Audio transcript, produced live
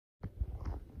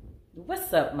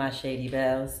What's up, my shady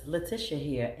bells? Letitia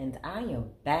here, and I am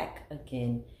back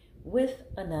again with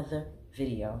another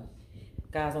video.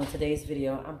 Guys, on today's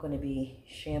video, I'm going to be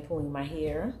shampooing my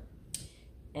hair.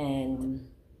 And,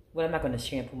 well, I'm not going to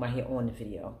shampoo my hair on the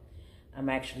video. I'm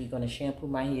actually going to shampoo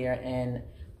my hair, and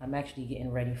I'm actually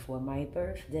getting ready for my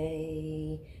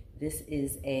birthday. This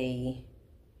is a,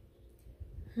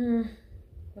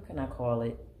 what can I call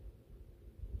it?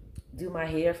 Do my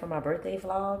hair for my birthday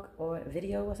vlog or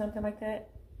video or something like that.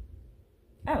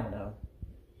 I don't know.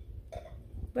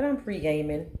 But I'm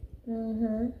pre-gaming.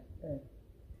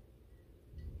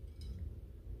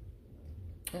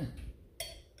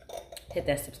 Hit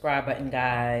that subscribe button,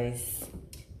 guys.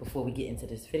 Before we get into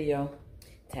this video,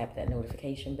 tap that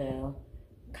notification bell.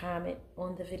 Comment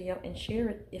on the video and share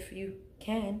it if you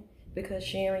can, because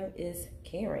sharing is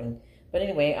caring. But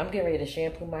anyway, I'm getting ready to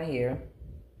shampoo my hair.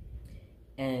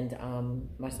 And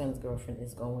my son's girlfriend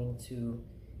is going to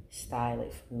style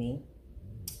it for me.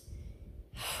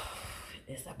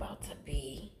 It's about to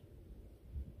be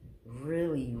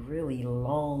really, really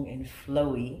long and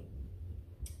flowy.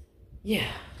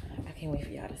 Yeah, I can't wait for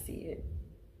y'all to see it.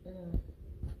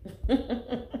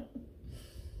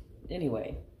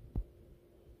 Anyway,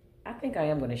 I think I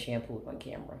am going to shampoo it on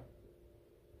camera.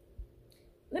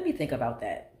 Let me think about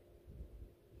that.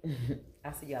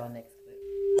 I'll see y'all next clip.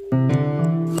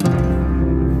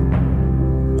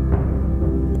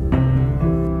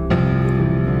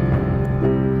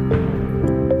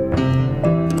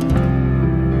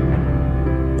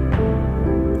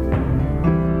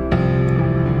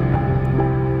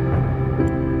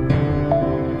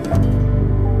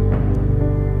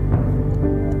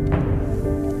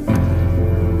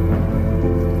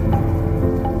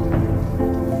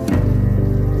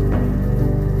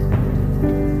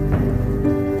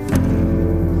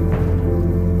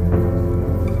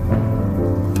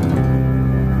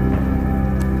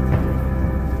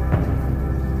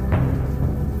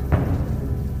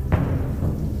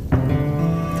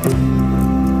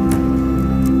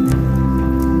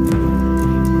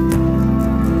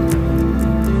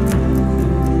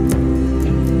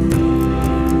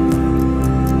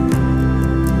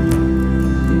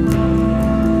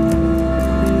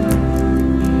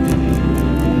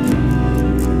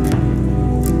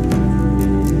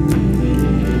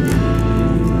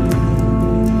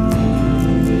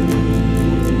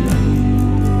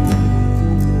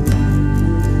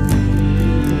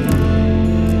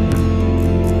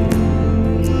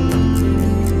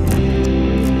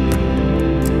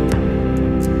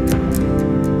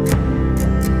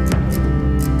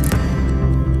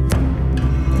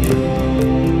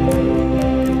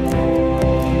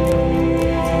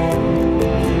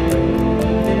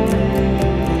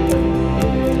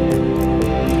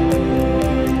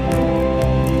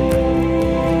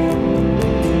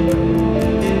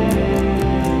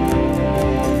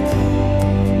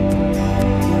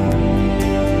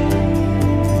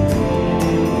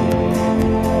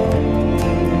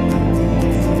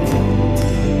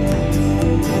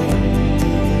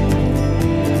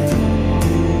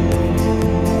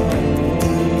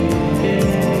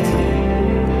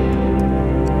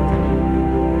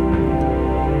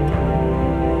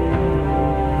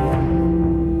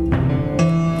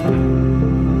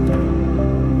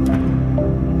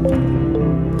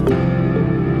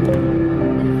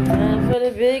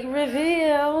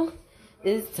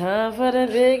 It's time for the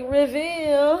big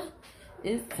reveal.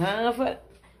 It's time for...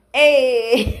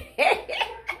 Hey!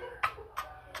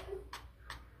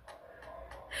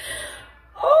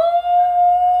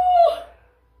 Oh!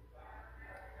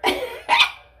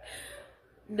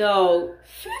 No,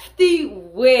 50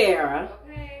 wear.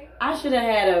 Okay. I should have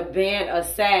had a band, a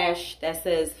sash that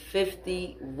says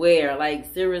 50 wear.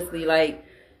 Like, seriously, like...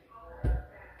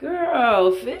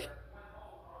 Girl, 50...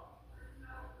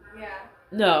 Yeah.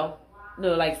 No,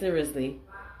 like seriously.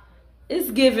 It's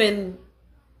given,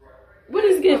 what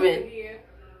is given?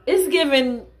 It's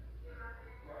given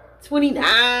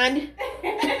 29.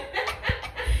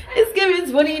 It's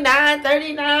given 29,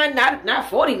 39, not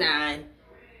 49.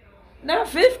 Not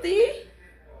 50.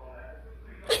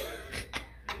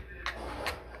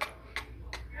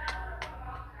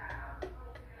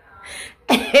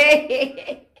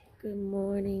 Good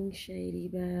morning, Shady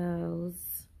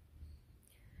Bells.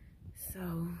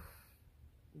 So,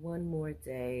 one more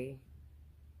day.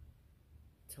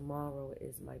 Tomorrow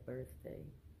is my birthday.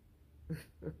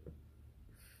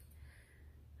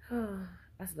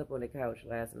 I slept on the couch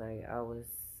last night. I was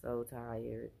so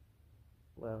tired.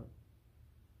 Well,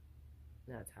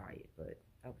 not tired, but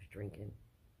I was drinking.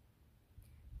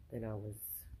 Then I was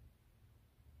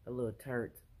a little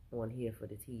turned on here for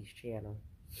the T's channel.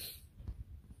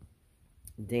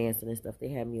 dancing and stuff. They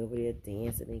had me over there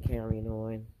dancing and carrying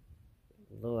on.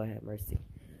 Lord have mercy.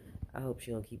 I hope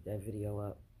she don't keep that video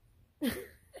up.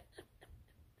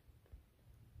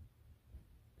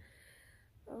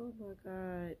 Oh my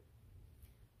God.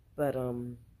 But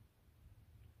I'm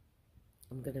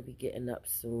gonna be getting up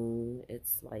soon.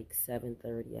 It's like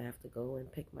 7:30. I have to go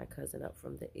and pick my cousin up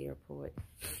from the airport.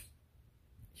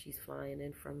 She's flying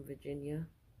in from Virginia.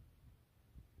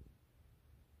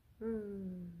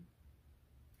 And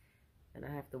I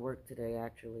have to work today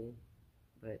actually,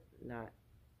 but not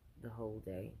the whole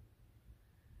day.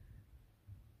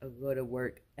 I go to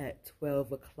work at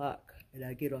 12 o'clock and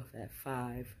I get off at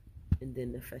 5. And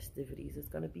then the festivities is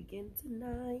going to begin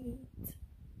tonight.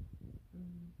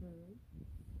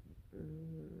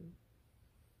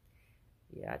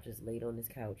 Yeah, I just laid on this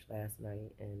couch last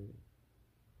night and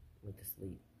went to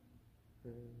sleep.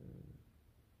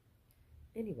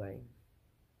 Anyway,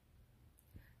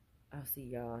 I'll see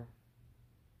y'all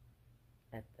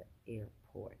at the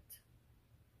airport.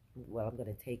 Well, I'm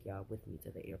going to take y'all with me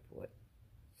to the airport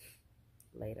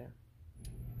later.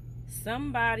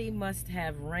 Somebody must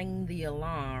have rang the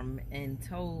alarm and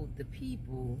told the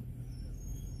people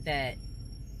that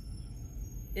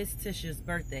it's Tisha's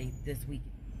birthday this week.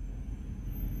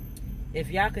 If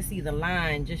y'all could see the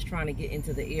line just trying to get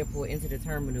into the airport, into the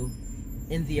terminal,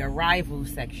 in the arrival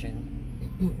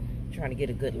section, trying to get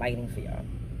a good lighting for y'all.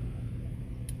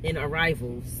 In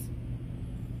arrivals,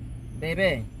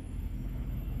 baby,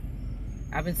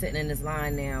 I've been sitting in this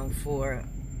line now for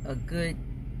a good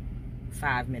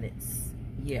 5 minutes.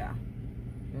 Yeah.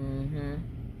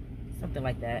 Something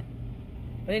like that.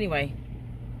 But anyway,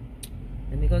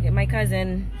 let me go get my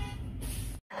cousin.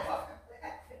 So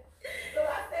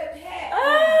I said, Pat.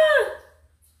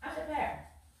 I said, Pat.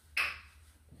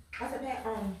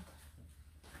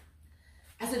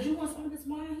 I said, you want some of this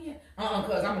wine here?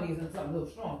 Cause I'm gonna need something a little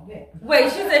strong. Yeah.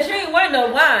 Wait, she said she ain't want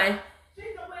no wine. She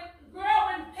said, girl,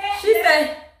 when Pat. She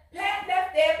said. Pat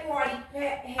left that party.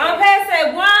 Pat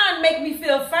said wine make me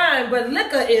feel fine, but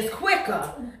liquor is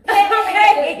quicker.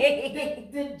 Okay.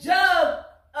 The jug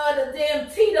of the damn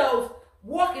Tito's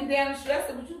walking down the street. I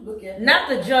said, what you look at? Not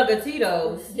the jug of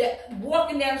Tito's. Yeah,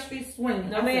 walking down the street swinging.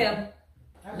 No, ma'am.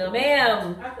 No,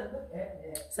 ma'am. I said, look at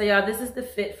that. So, y'all, this is the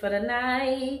fit for the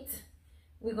night.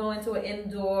 We're going to an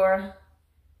indoor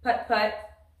putt-putt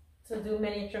to do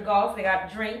miniature golf. They got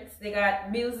drinks. They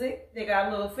got music. They got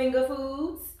little finger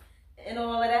foods. And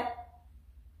all of that.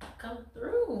 Come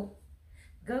through.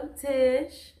 Go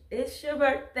Tish. It's your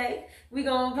birthday. We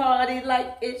gonna party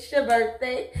like it's your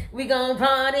birthday. We gonna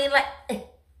party like...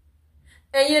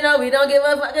 And you know we don't give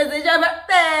a fuck because it's your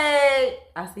birthday.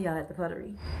 I'll see y'all at the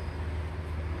Puttery.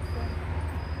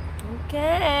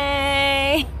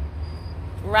 Okay.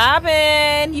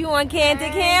 Robin, you on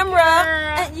candid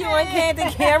camera. You on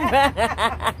candid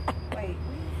camera.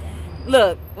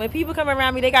 Look, when people come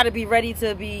around me, they got to be ready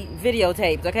to be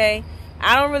videotaped, okay?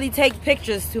 I don't really take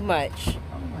pictures too much.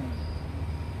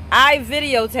 I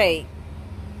videotape.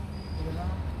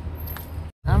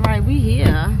 All right, we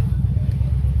here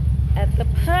at the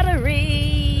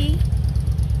Puttery.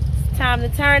 It's time to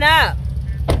turn up.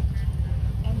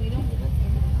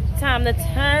 Time to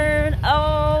turn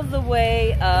all the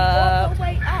way up. All the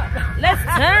way up. Let's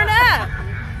turn up.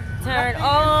 Turn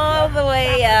all the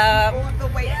way up. All the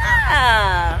way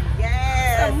up.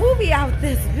 Yes. A movie out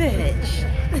this bitch.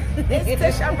 It's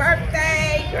Tisha's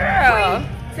birthday. Girl.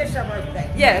 Tisha's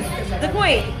birthday. Yes, the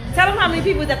queen. Tell them how many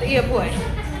people was at the airport.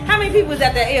 How many people was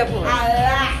at the airport? A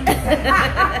lot.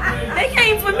 They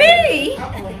came for me.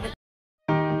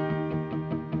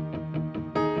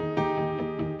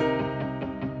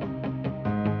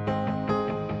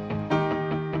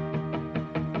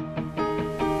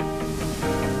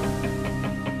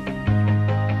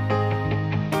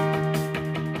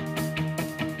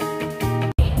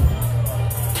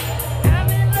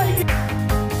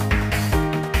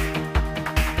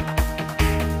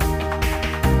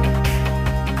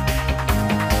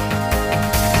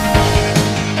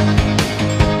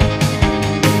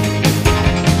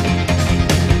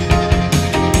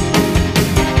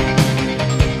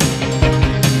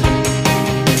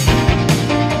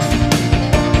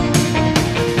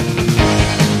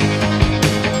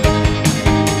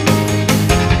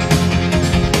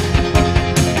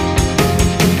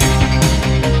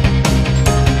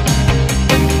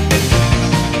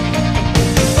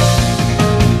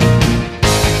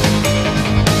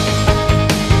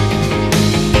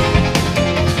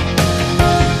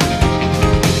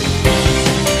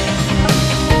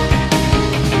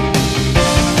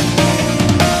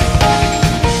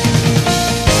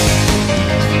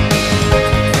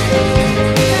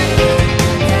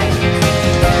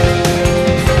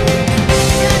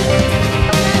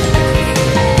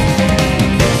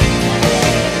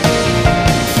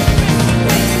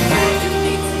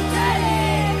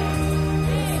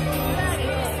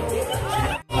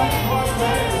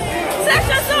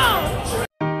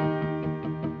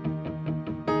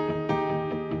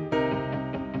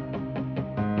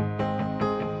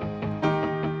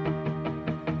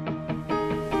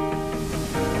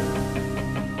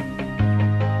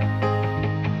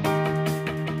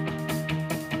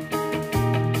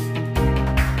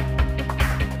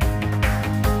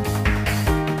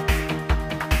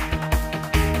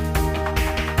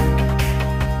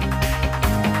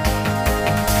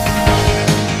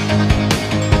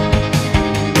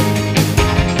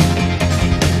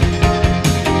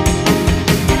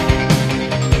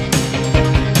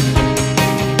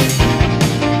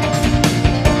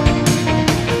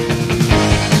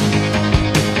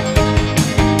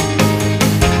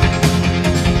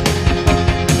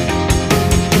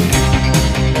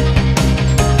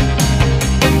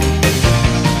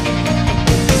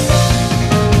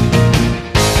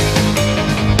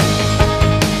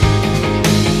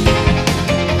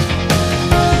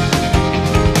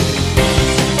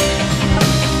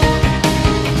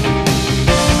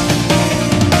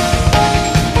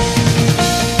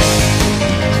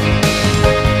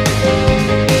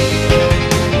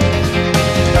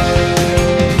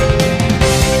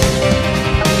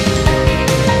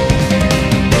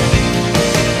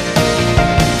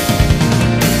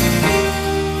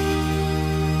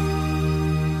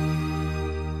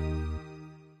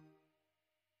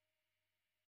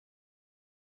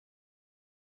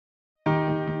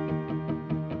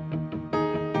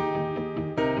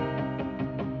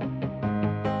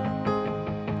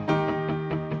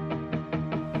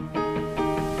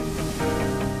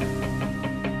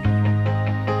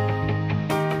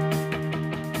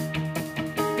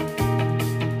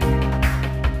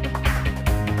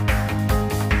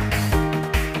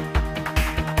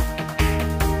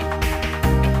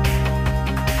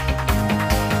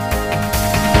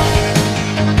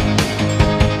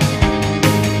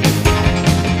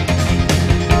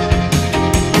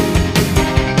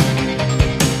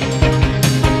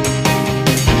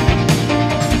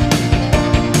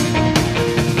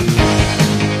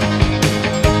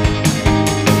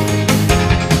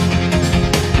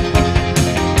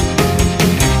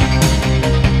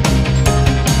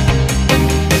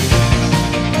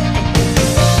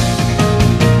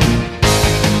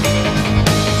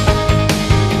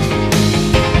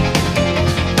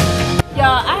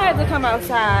 come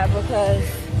outside because,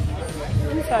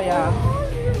 let me tell y'all.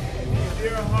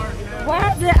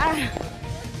 Why did I,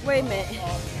 wait a minute.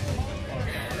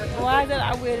 Why did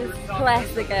I wear this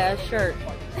plastic ass shirt?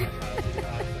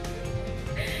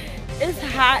 It's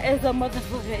hot as a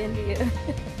motherfucker in here.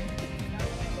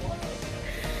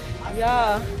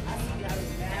 Y'all.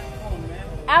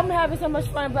 I'm having so much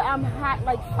fun, but I'm hot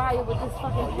like fire with this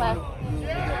fucking plastic.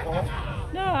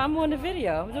 No, I'm on the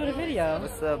video. I'm doing a video.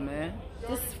 What's up, man?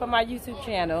 This is for my YouTube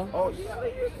channel. Oh, you got a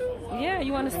YouTube? Yeah,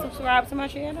 you want to subscribe to my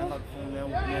channel?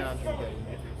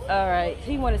 Alright,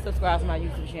 he want to subscribe to my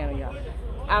YouTube channel, y'all.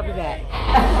 I'll be back.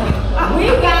 We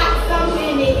got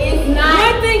something that is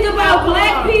not. One thing about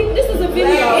black people, this is a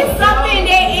video. It's something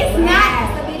that is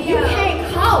not. You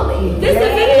can't call it. This is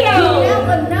a video. You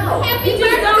never know. You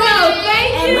just don't know. Thank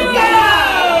you.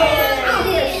 Out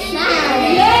here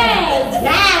shining. Yes.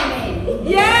 Diamond.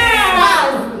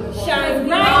 Yes. Shine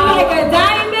bright like a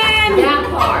diamond. That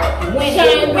part.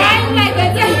 Shine bright like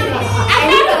a diamond.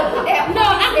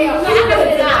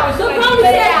 So come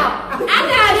say, I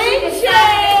got inches.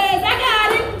 I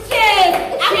got inches.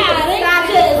 I got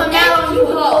inches. Come out on you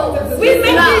hoes. We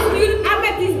met these beautiful. I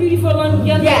met these beautiful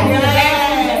young ladies in the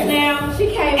bathroom just now. She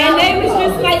came And out they on was you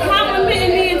just hoes. like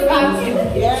complimenting me and stuff.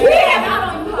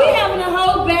 We having a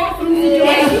whole bathroom And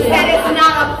situation. she said it's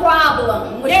not a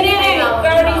problem. And it ain't. It ain't no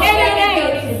problem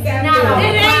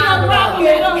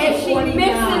at all. And she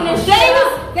mixing the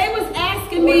They was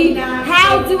asking me,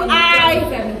 how do I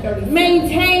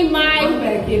maintain my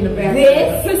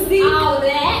this, physique all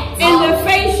that, and the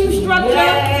facial structure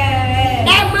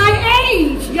at my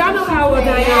age? Y'all know how old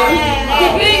I am.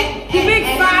 The big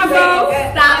 5-0.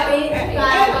 Stop it.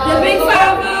 The big 5-0.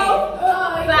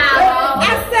 I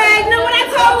said, know what I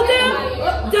told them?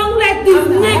 Don't let these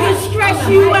niggas stress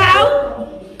you out.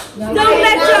 Don't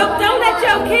let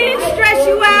your kids stress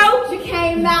you out. She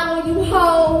came out on you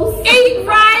hoes. Eat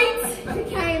right. She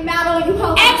came out on you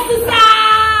hoes.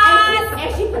 Exercise. And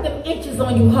she put them inches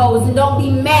on you hoes. And don't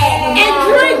be mad. And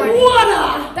drink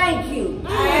water. Thank you.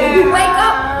 When you wake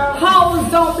up, hoes,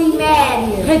 don't be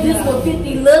mad. Cause this what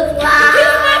 50 look like.